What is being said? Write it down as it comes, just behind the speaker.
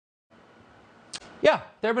Yeah,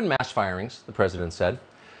 there have been mass firings, the president said.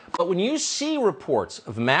 But when you see reports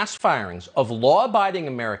of mass firings of law-abiding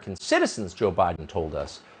American citizens, Joe Biden told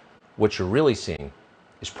us, what you're really seeing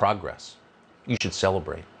is progress. You should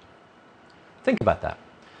celebrate. Think about that.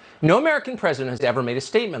 No American president has ever made a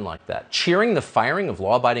statement like that, cheering the firing of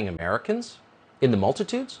law-abiding Americans in the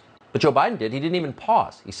multitudes. But Joe Biden did. He didn't even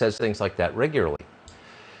pause. He says things like that regularly.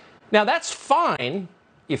 Now, that's fine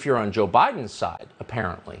if you're on Joe Biden's side,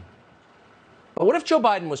 apparently. But what if Joe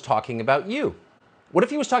Biden was talking about you? What if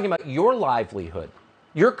he was talking about your livelihood,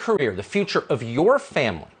 your career, the future of your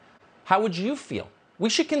family? How would you feel? We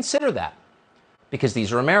should consider that, because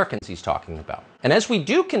these are Americans he's talking about. And as we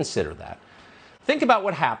do consider that, think about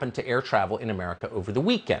what happened to air travel in America over the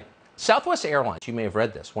weekend. Southwest Airlines, you may have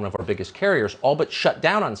read this, one of our biggest carriers, all but shut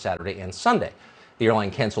down on Saturday and Sunday. The airline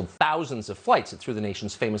canceled thousands of flights. It threw the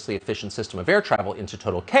nation's famously efficient system of air travel into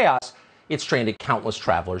total chaos. It stranded countless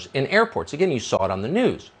travelers in airports. Again, you saw it on the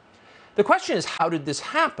news. The question is, how did this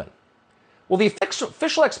happen? Well, the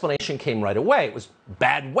official explanation came right away. It was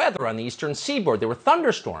bad weather on the eastern seaboard. There were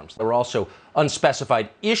thunderstorms. There were also unspecified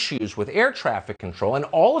issues with air traffic control. And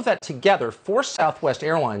all of that together forced Southwest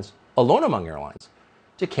Airlines, alone among airlines,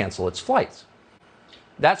 to cancel its flights.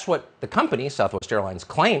 That's what the company, Southwest Airlines,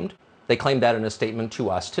 claimed. They claimed that in a statement to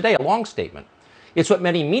us today, a long statement. It's what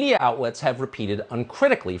many media outlets have repeated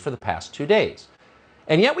uncritically for the past 2 days.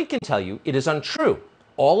 And yet we can tell you it is untrue.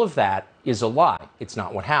 All of that is a lie. It's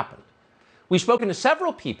not what happened. We've spoken to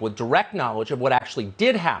several people with direct knowledge of what actually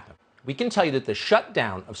did happen. We can tell you that the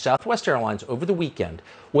shutdown of Southwest Airlines over the weekend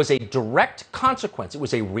was a direct consequence. It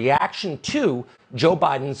was a reaction to Joe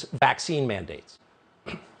Biden's vaccine mandates.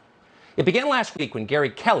 It began last week when Gary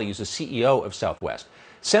Kelly, who's the CEO of Southwest,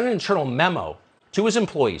 sent an internal memo to his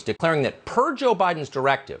employees declaring that per Joe Biden's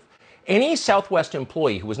directive, any Southwest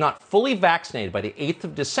employee who was not fully vaccinated by the 8th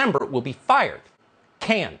of December will be fired,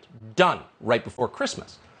 canned, done right before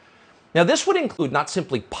Christmas. Now, this would include not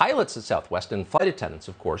simply pilots at Southwest and flight attendants,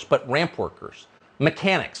 of course, but ramp workers,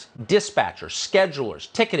 mechanics, dispatchers,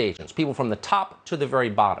 schedulers, ticket agents, people from the top to the very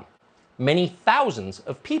bottom. Many thousands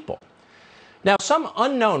of people. Now, some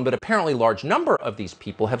unknown but apparently large number of these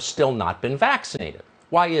people have still not been vaccinated.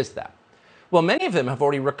 Why is that? Well, many of them have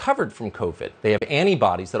already recovered from COVID. They have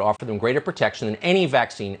antibodies that offer them greater protection than any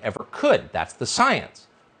vaccine ever could. That's the science.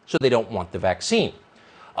 So they don't want the vaccine.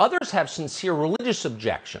 Others have sincere religious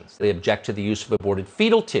objections. They object to the use of aborted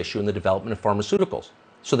fetal tissue in the development of pharmaceuticals.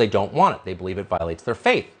 So they don't want it. They believe it violates their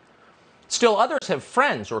faith. Still, others have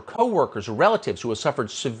friends or coworkers or relatives who have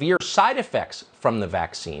suffered severe side effects from the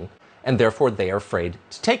vaccine, and therefore they are afraid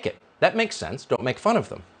to take it. That makes sense. Don't make fun of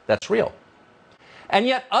them. That's real. And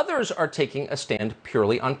yet others are taking a stand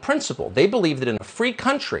purely on principle. They believe that in a free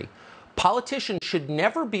country, politicians should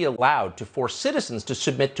never be allowed to force citizens to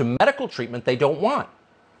submit to medical treatment they don't want.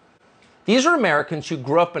 These are Americans who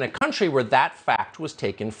grew up in a country where that fact was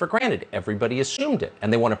taken for granted. Everybody assumed it,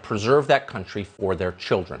 and they want to preserve that country for their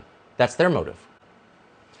children. That's their motive.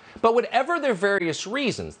 But whatever their various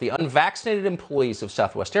reasons, the unvaccinated employees of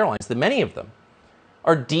Southwest Airlines, the many of them,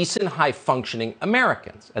 are decent, high-functioning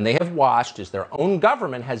Americans, and they have watched as their own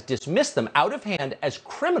government has dismissed them out of hand as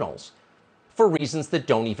criminals for reasons that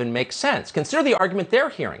don't even make sense. Consider the argument they're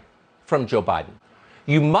hearing from Joe Biden.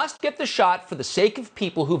 You must get the shot for the sake of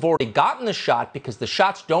people who've already gotten the shot because the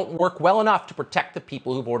shots don't work well enough to protect the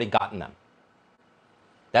people who've already gotten them.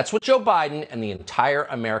 That's what Joe Biden and the entire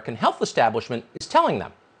American health establishment is telling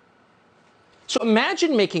them. So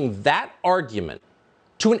imagine making that argument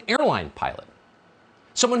to an airline pilot,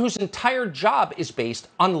 someone whose entire job is based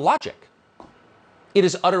on logic. It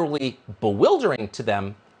is utterly bewildering to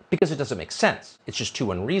them because it doesn't make sense. It's just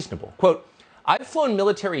too unreasonable. Quote, I've flown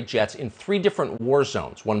military jets in 3 different war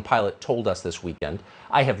zones, one pilot told us this weekend.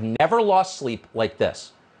 I have never lost sleep like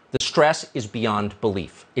this. The stress is beyond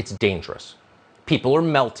belief. It's dangerous. People are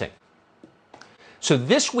melting. So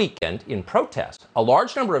this weekend, in protest, a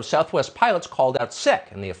large number of Southwest pilots called out sick,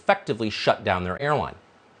 and they effectively shut down their airline.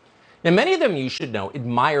 Now, many of them, you should know,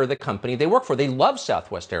 admire the company they work for. They love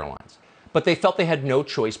Southwest Airlines, but they felt they had no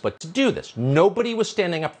choice but to do this. Nobody was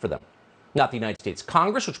standing up for them. Not the United States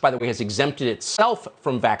Congress, which, by the way, has exempted itself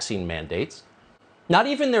from vaccine mandates. Not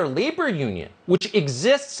even their labor union, which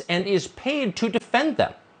exists and is paid to defend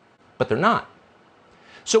them. But they're not.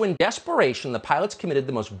 So in desperation, the pilots committed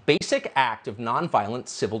the most basic act of nonviolent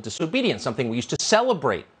civil disobedience, something we used to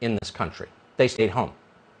celebrate in this country. They stayed home.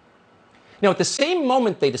 Now, at the same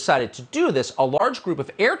moment they decided to do this, a large group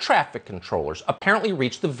of air traffic controllers apparently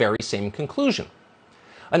reached the very same conclusion.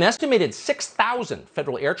 An estimated 6,000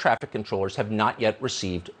 federal air traffic controllers have not yet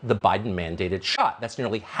received the Biden-mandated shot. That's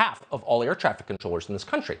nearly half of all air traffic controllers in this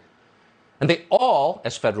country. And they all,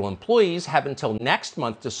 as federal employees, have until next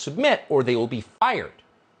month to submit or they will be fired.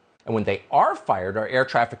 And when they are fired, our air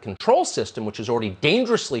traffic control system, which is already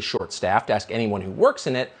dangerously short-staffed, ask anyone who works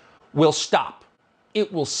in it, will stop.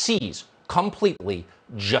 It will cease completely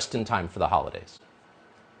just in time for the holidays.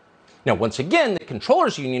 Now, once again, the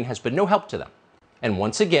controllers union has been no help to them. And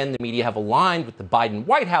once again, the media have aligned with the Biden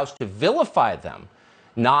White House to vilify them,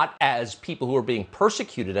 not as people who are being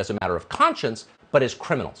persecuted as a matter of conscience, but as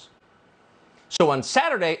criminals. So on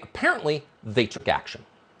Saturday, apparently, they took action.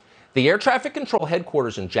 The air traffic control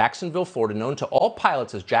headquarters in Jacksonville, Florida, known to all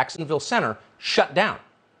pilots as Jacksonville Center, shut down.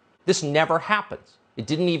 This never happens. It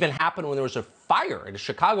didn't even happen when there was a fire at a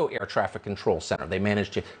Chicago air traffic control center. They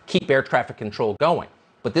managed to keep air traffic control going.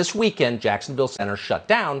 But this weekend, Jacksonville Center shut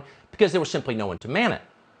down because there was simply no one to man it.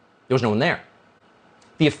 There was no one there.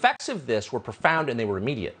 The effects of this were profound and they were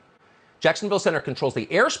immediate. Jacksonville Center controls the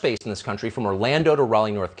airspace in this country from Orlando to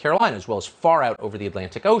Raleigh, North Carolina, as well as far out over the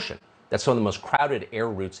Atlantic Ocean. That's some of the most crowded air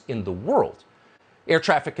routes in the world. Air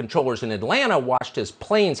traffic controllers in Atlanta watched as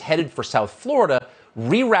planes headed for South Florida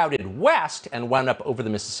rerouted west and wound up over the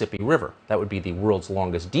Mississippi River. That would be the world's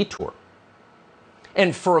longest detour.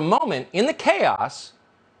 And for a moment, in the chaos,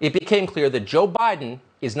 it became clear that Joe Biden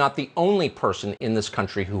is not the only person in this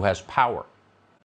country who has power.